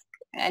 ask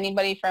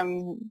anybody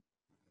from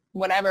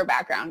whatever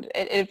background.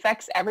 It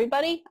affects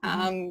everybody.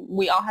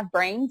 We all have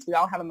brains. We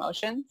all have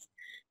emotions.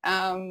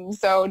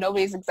 So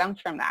nobody's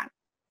exempt from that.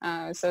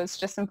 So it's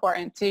just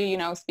important to, you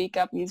know, speak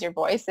up, use your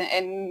voice,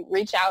 and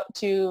reach out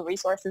to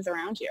resources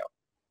around you.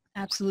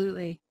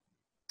 Absolutely.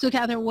 So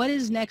Katherine, what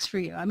is next for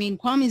you? I mean,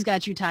 Kwame's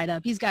got you tied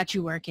up. He's got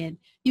you working.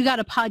 You got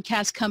a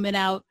podcast coming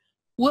out.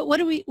 What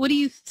do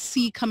you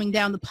see coming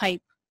down the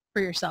pipe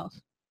for yourself?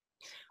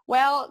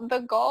 Well,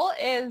 the goal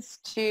is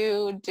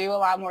to do a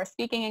lot more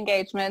speaking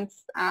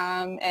engagements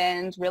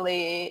and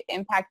really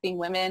impacting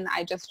women.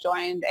 I just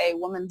joined a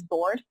women's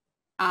board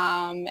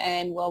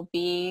and will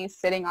be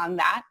sitting on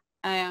that.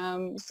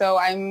 So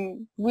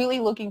I'm really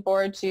looking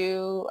forward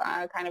to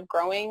kind of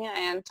growing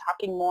and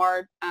talking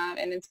more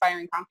and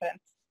inspiring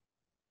confidence.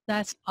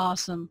 That's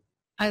awesome.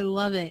 I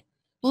love it.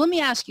 Well, let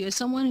me ask you, as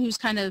someone who's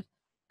kind of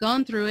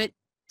gone through it,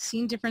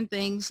 seen different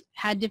things,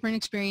 had different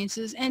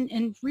experiences,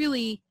 and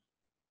really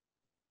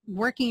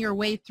working your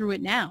way through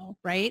it now,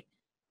 right?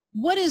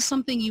 What is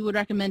something you would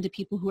recommend to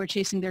people who are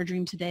chasing their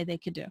dream today they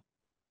could do?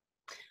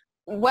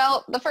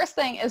 Well, the first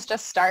thing is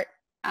just start.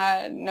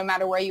 No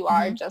matter where you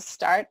are, just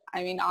start.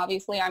 I mean,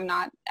 obviously, I'm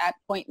not at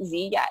point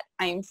Z yet.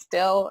 I'm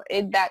still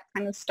in that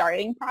kind of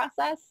starting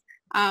process,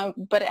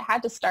 but it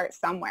had to start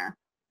somewhere.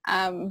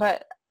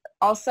 But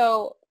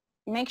also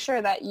make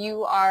sure that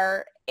you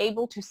are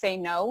able to say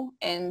no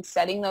in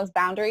setting those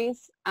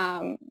boundaries,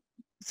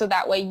 so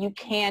that way you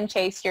can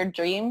chase your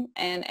dream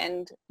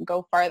and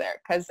go further,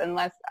 because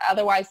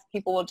otherwise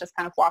people will just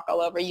kind of walk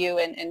all over you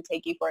and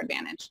take you for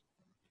advantage.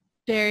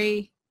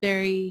 Very,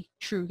 very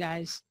true,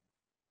 guys.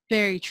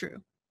 Very true.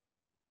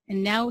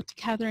 And now,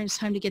 Katherine, it's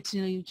time to get to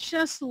know you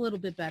just a little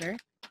bit better.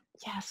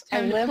 Yes,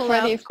 I live for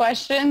these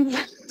questions.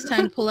 It's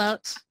time to pull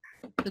out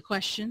the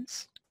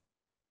questions.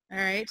 All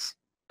right.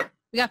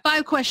 We got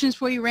 5 questions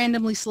for you,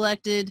 randomly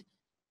selected,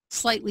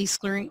 slightly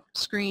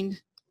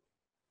screened.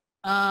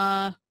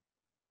 I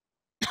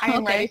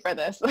am ready for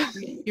this.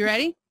 You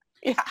ready?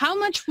 Yeah. How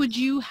much would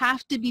you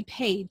have to be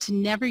paid to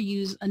never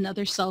use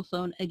another cell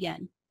phone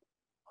again?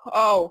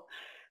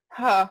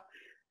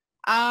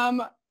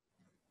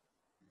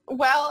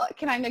 Well,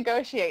 can I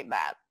negotiate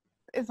that?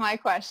 Is my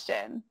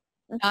question.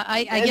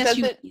 I guess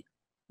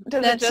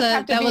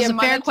that was a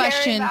fair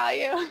question.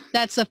 Value?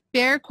 That's a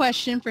fair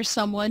question for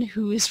someone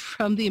who is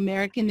from the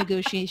American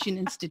Negotiation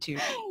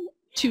Institute.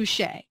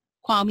 Touche.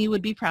 Kwame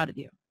would be proud of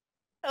you.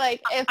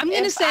 Like, I'm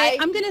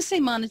gonna say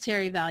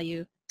monetary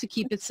value to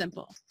keep it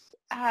simple.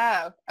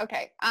 Oh,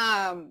 okay.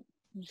 I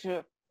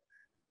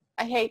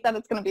hate that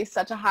it's going to be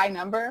such a high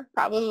number.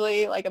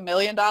 Probably like $1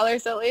 million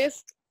at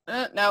least.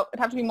 No, it'd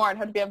have to be more. I'd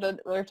have to be able to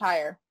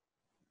retire.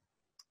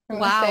 I'm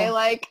going to say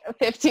like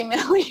 50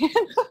 million.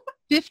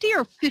 50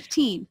 or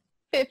 15?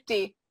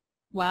 50.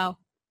 Wow.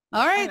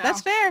 All right,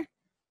 that's fair.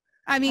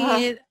 I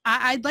mean,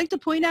 I'd like to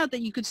point out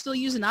that you could still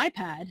use an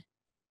iPad.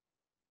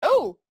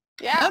 Oh,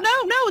 yeah.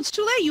 No, it's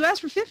too late. You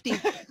asked for 50.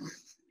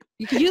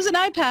 You can use an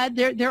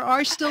iPad. There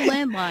are still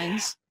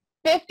landlines.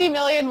 50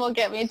 million will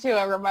get me to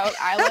a remote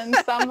island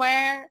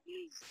somewhere.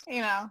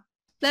 You know.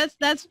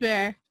 That's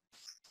fair.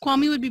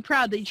 Kwame would be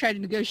proud that you tried to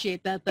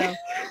negotiate that, though.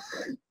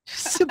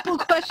 Simple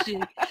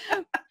question.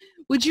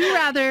 Would you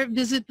rather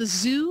visit the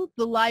zoo,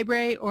 the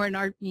library, or an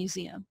art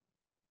museum?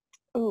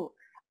 Ooh,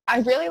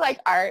 I really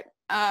like art.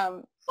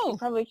 You Oh,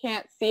 probably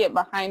can't see it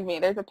behind me.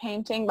 There's a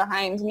painting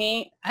behind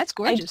me. that's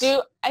gorgeous.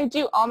 I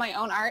do all my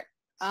own art.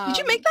 Did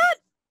you make that?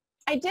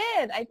 I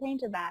did. I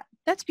painted that.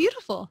 That's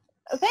beautiful.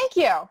 Thank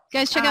you.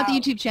 Guys, check out the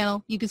YouTube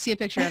channel. You can see a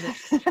picture of it.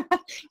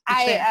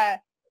 I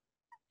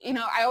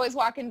always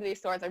walk into these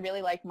stores. I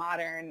really like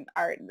modern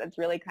art that's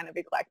really kind of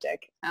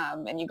eclectic.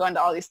 And you go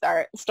into all these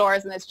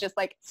stores and it's just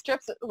like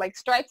stripes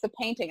of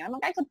painting. I'm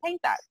like, I could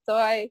paint that. So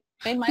I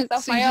made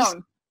myself So my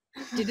own.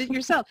 Did it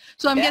yourself.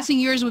 So I'm guessing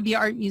yours would be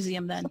art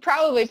museum then. I'll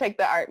probably pick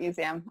the art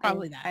museum.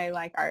 Probably that. I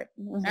like art.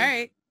 All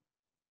right.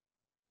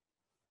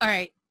 All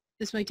right.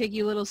 This might take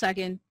you a little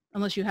second,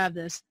 unless you have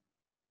this.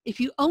 If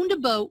you owned a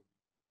boat,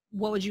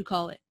 what would you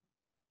call it?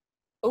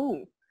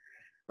 Ooh.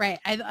 Right.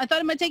 I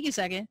thought it might take you a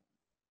second.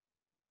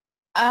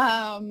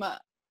 Oh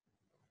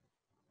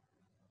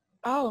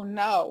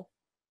no.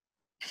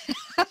 This is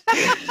a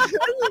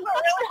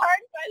really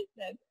hard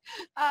question.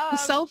 The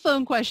cell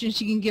phone question,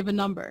 she can give a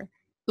number.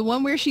 The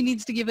one where she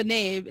needs to give a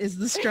name is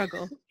the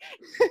struggle.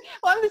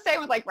 Well, I'm the same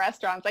with like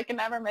restaurants. I can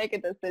never make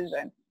a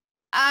decision.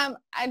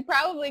 I'd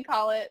probably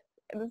call it,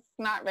 this is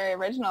not very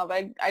original,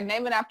 but I'd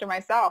name it after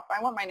myself.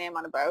 I want my name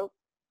on a boat.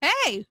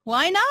 Hey,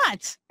 why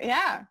not?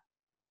 Yeah.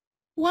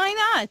 Why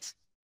not?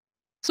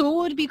 So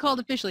what would it be called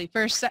officially?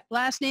 First,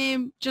 last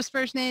name, just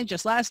first name,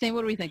 just last name?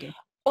 What are we thinking?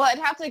 Well, I'd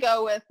have to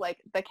go with like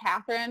the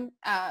Katherine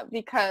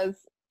because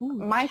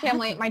my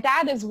family, my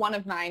dad is one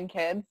of 9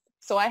 kids.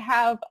 So I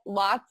have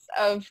lots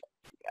of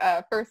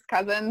first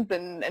cousins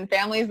and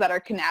families that are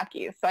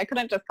Knapkes. So I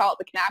couldn't just call it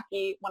the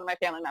Knapke. One of my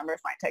family members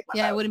might take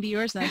my vote. It wouldn't be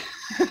yours then.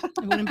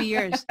 It wouldn't be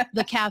yours.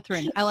 The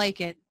Katherine. I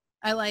like it.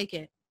 I like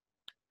it.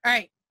 All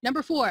right.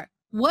 Number 4.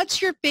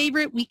 What's your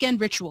favorite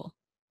weekend ritual?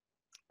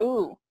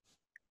 Ooh.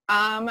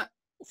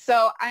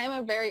 So I am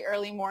a very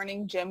early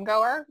morning gym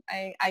goer.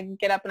 I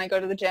get up and I go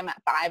to the gym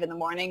at 5 in the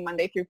morning,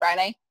 Monday through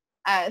Friday.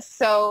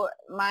 So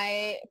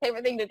my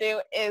favorite thing to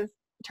do is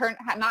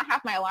not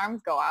have my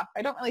alarms go off.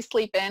 I don't really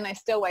sleep in. I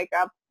still wake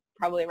up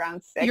probably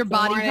around 6 Your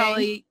body in the morning.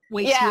 probably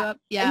wakes you up.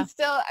 Yeah.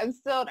 I'm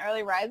still an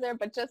early riser,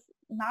 but just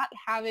not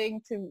having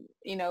to,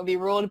 be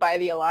ruled by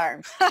the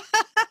alarms.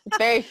 It's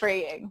very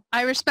freeing.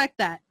 I respect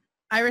that.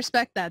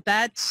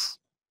 That's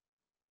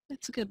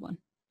a good one.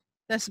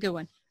 That's a good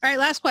one. All right,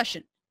 last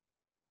question.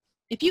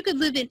 If you could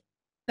live in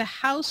the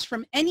house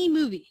from any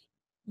movie,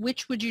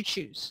 which would you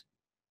choose?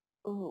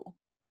 Ooh.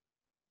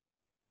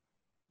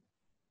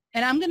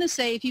 And I'm going to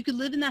say, if you could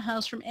live in the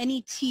house from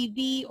any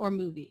TV or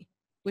movie,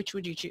 which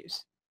would you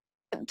choose?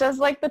 Does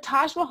like the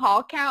Taj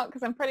Mahal count?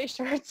 Because I'm pretty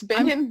sure it's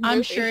been in movies.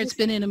 I'm sure it's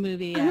been in a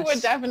movie, yes. I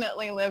would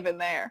definitely live in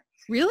there.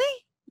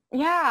 Really?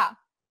 Yeah.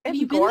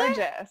 It's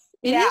gorgeous.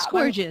 It is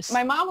gorgeous.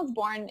 My mom was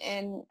born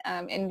in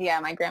India.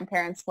 My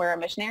grandparents were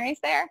missionaries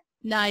there.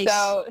 Nice.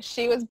 So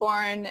she was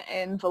born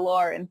in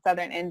Vellore in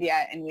southern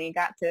India, and we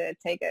got to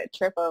take a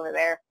trip over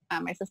there.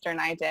 My sister and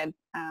I did.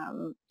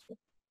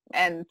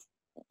 And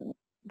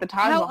the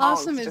Taj Mahal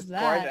is just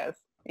gorgeous.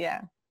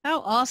 Yeah. How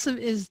awesome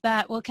is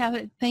that? Well,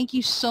 Katherine, thank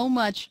you so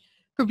much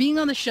for being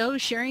on the show,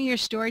 sharing your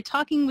story,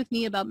 talking with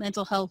me about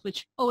mental health,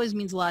 which always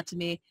means a lot to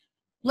me.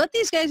 Let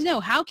these guys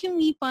know, how can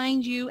we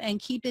find you and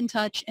keep in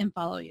touch and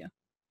follow you?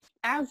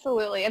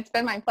 Absolutely. It's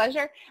been my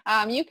pleasure.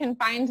 You can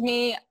find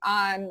me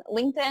on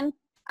LinkedIn,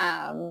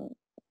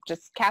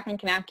 just Katherine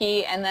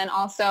Knapke, and then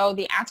also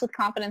the Act with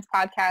Confidence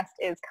podcast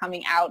is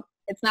coming out.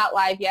 It's not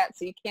live yet,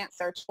 so you can't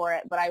search for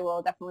it, but I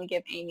will definitely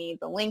give Amy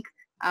the link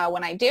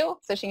when I do,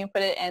 so she can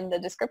put it in the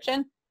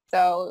description.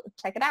 So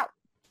check it out.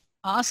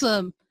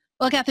 Awesome.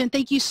 Well, Katherine,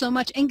 thank you so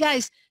much. And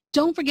guys,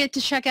 don't forget to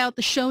check out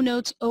the show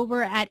notes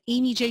over at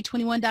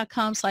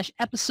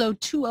amyj21.com/episode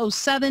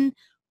 207.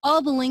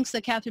 All the links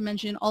that Katherine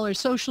mentioned, all her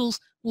socials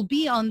will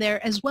be on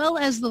there, as well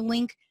as the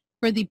link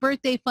for the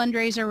birthday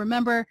fundraiser.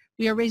 Remember,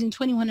 we are raising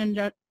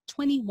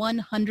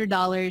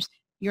 $2,100.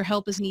 Your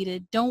help is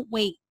needed. Don't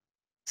wait.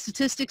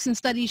 Statistics and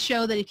studies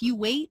show that if you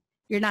wait,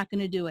 you're not going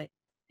to do it.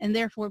 And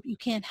therefore, you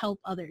can't help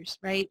others,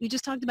 right? We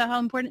just talked about how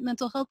important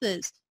mental health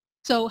is.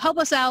 So help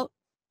us out.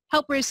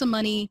 Help raise some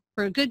money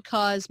for a good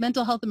cause.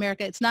 Mental Health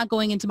America. It's not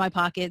going into my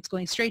pocket. It's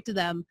going straight to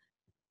them.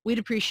 We'd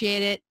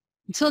appreciate it.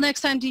 Until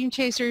next time, Dream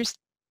Chasers,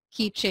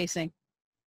 keep chasing.